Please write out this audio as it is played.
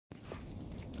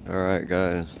Alright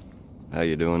guys, how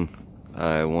you doing?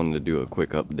 I wanted to do a quick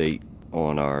update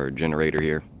on our generator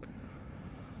here.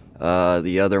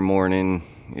 The other morning,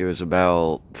 it was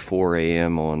about 4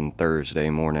 a.m. on Thursday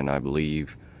morning, I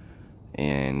believe,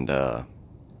 and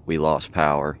we lost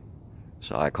power.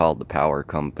 So I called the power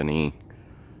company,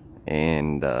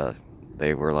 and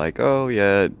they were like, oh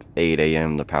yeah, at 8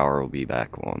 a.m. the power will be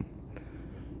back on.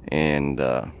 And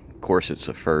of course it's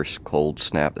the first cold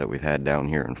snap that we've had down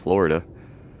here in Florida.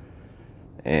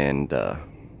 And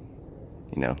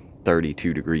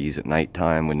 32 degrees at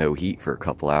nighttime with no heat for a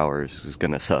couple hours is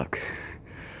gonna suck.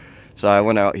 So I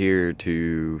went out here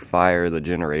to fire the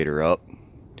generator up,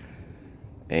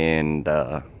 and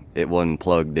it wasn't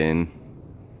plugged in.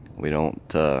 We don't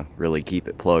really keep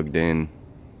it plugged in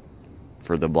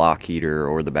for the block heater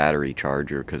or the battery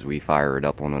charger because we fire it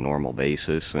up on a normal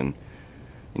basis, and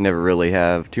you never really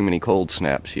have too many cold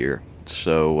snaps here.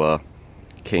 So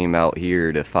came out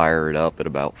here to fire it up at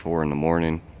about 4 in the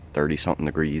morning, 30 something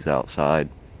degrees outside,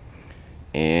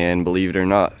 and believe it or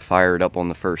not, fired up on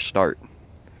the first start.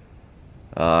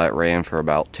 It ran for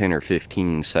about 10 or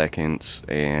 15 seconds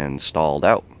and stalled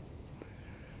out.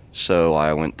 So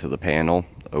I went to the panel,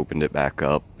 opened it back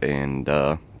up, and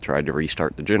tried to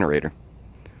restart the generator.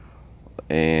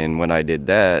 And when I did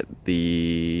that, the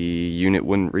unit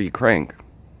wouldn't re-crank.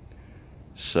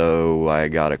 So I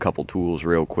got a couple tools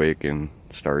real quick and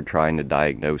started trying to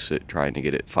diagnose it, trying to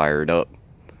get it fired up.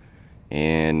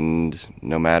 And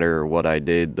no matter what I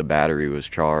did, the battery was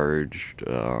charged,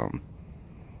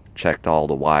 checked all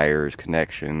the wires,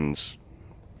 connections,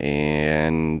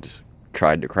 and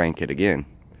tried to crank it again.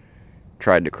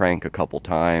 Tried to crank a couple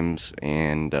times,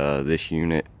 and this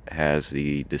unit has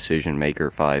the Decision Maker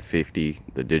 550,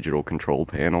 the digital control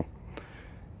panel.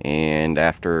 And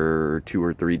after 2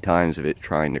 or 3 times of it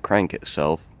trying to crank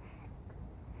itself,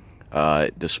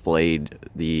 it displayed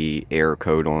the error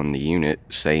code on the unit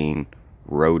saying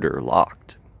rotor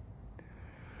locked.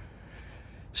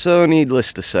 So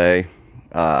needless to say,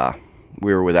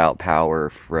 we were without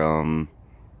power from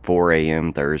 4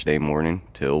 a.m. Thursday morning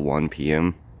till 1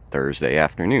 p.m. Thursday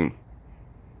afternoon,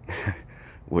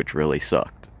 which really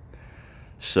sucked.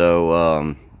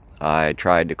 So I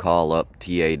tried to call up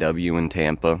TAW in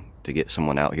Tampa to get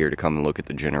someone out here to come and look at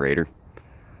the generator.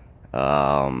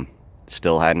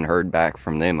 Still hadn't heard back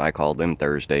from them. I called them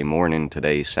Thursday morning,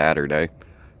 today's Saturday.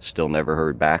 Still never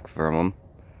heard back from them.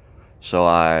 So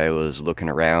I was looking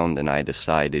around and I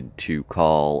decided to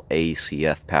call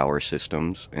ACF Power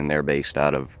Systems, and they're based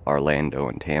out of Orlando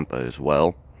and Tampa as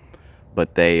well.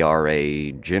 But they are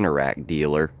a Generac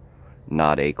dealer,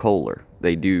 not a Kohler.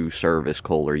 They do service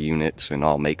Kohler units and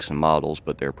all makes and models,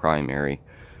 but their primary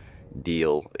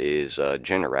deal is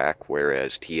Generac,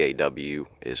 whereas TAW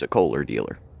is a Kohler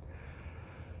dealer.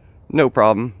 No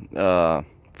problem.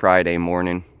 Friday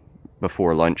morning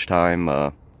before lunchtime,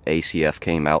 ACF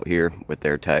came out here with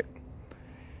their tech,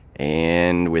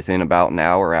 and within about an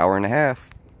hour, hour and a half,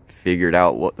 figured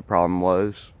out what the problem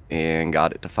was and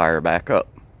got it to fire back up.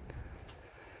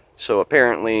 So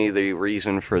apparently the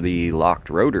reason for the locked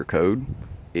rotor code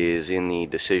is in the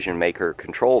Decision Maker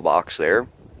control box there.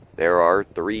 There are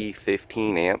 3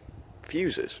 15 amp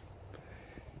fuses.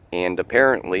 And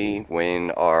apparently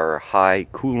when our high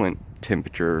coolant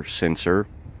temperature sensor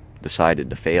decided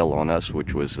to fail on us,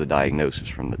 which was the diagnosis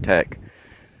from the tech,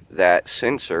 that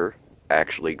sensor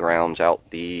actually grounds out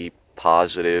the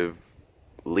positive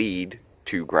lead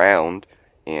to ground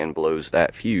and blows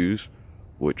that fuse,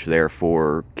 which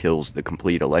therefore kills the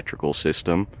complete electrical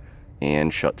system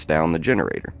and shuts down the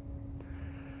generator.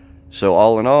 So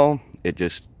all in all, it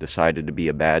just decided to be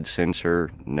a bad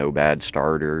sensor, no bad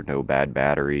starter, no bad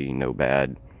battery, no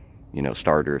bad,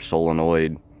 starter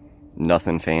solenoid,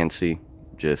 nothing fancy,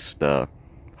 just a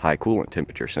high coolant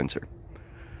temperature sensor.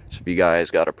 So if you guys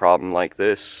got a problem like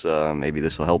this, maybe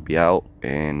this will help you out,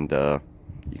 and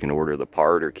you can order the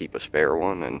part or keep a spare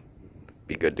one and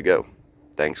be good to go.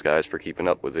 Thanks guys for keeping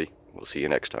up with me. We'll see you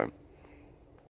next time.